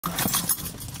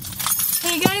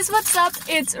Hey guys, what's up?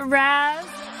 It's Raz.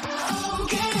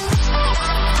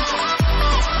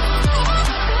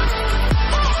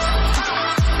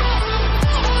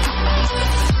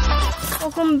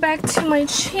 Welcome back to my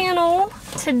channel.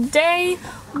 Today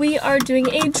we are doing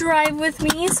a drive with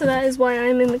me, so that is why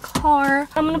I'm in the car.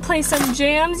 I'm gonna play some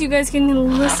jams. You guys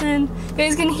can listen. You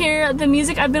guys can hear the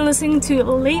music I've been listening to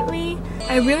lately.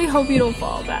 I really hope you don't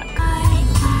fall back.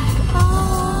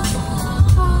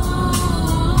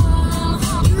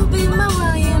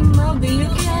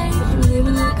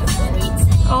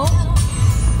 Oh.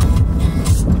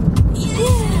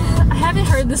 Yeah. I haven't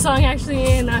heard this song actually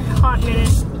in a hot minute.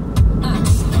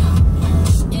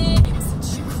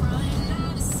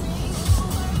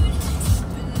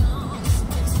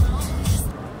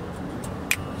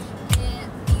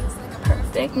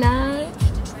 Perfect night.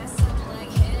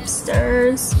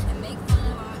 Stirs.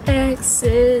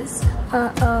 Exes.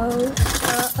 Uh-oh.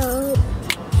 Uh-oh.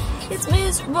 It's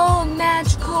miserable,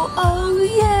 magical, oh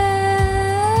yeah.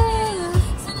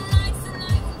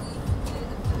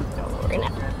 Don't worry now.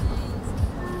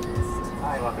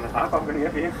 Hi, welcome to Talk. I'm gonna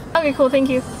get you. Okay, cool, thank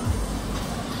you.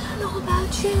 I know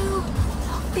about you.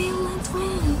 I'm feeling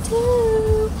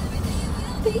 22.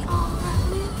 Be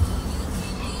alright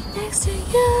next to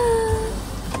you.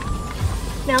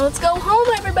 Now let's go home,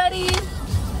 everybody.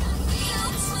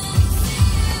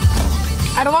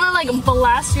 I don't want to like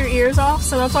blast your ears off,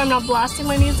 so that's why I'm not blasting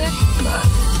my music, but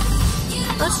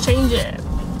let's change it.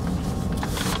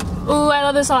 Ooh, I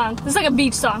love this song. This is like a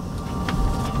beach song.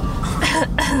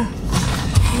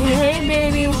 Hey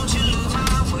baby.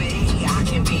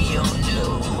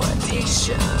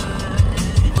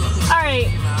 Alright,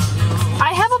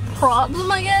 I have a problem,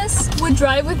 I guess, with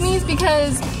Drive With Me's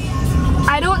because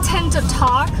I don't tend to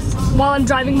talk while I'm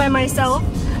driving by myself,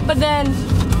 but then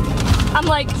I'm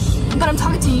like, but I'm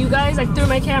talking to you guys like through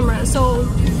my camera, so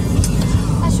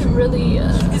I should really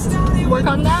work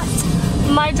on that.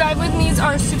 My Drive With Me's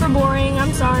are super boring.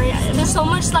 I'm sorry. There's so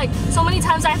much, like, so many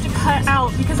times I have to cut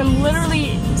out because I'm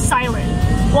literally silent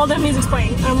while the music's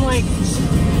playing. I'm like,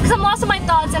 because I'm lost in my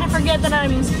thoughts and I forget that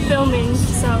I'm filming,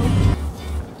 so.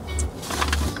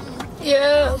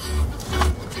 Yeah.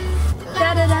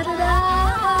 Da da da da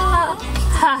da.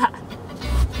 Haha.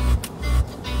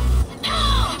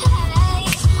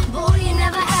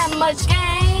 Much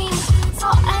game, so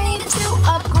I needed to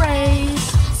upgrade.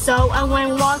 So I went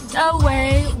and walked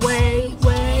away, way.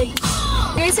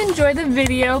 If you guys enjoyed the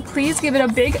video, please give it a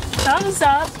big thumbs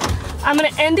up. I'm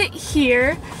gonna end it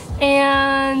here,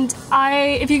 and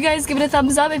if you guys give it a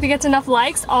thumbs up, if it gets enough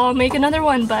likes, I'll make another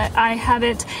one, but I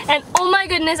haven't. And oh my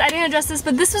goodness, I didn't address this,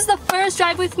 but this was the first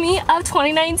Drive With Me of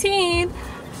 2019.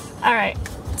 Alright,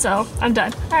 so I'm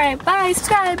done. Alright, bye,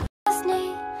 subscribe.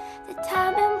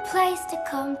 Time and place to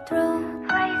come through.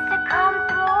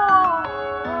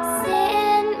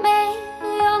 Send me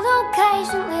your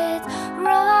location, let's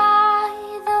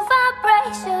ride the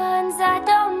vibrations. I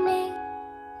don't need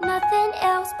nothing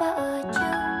else but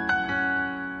you.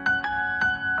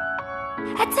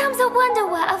 At times I wonder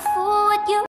why I fool with you.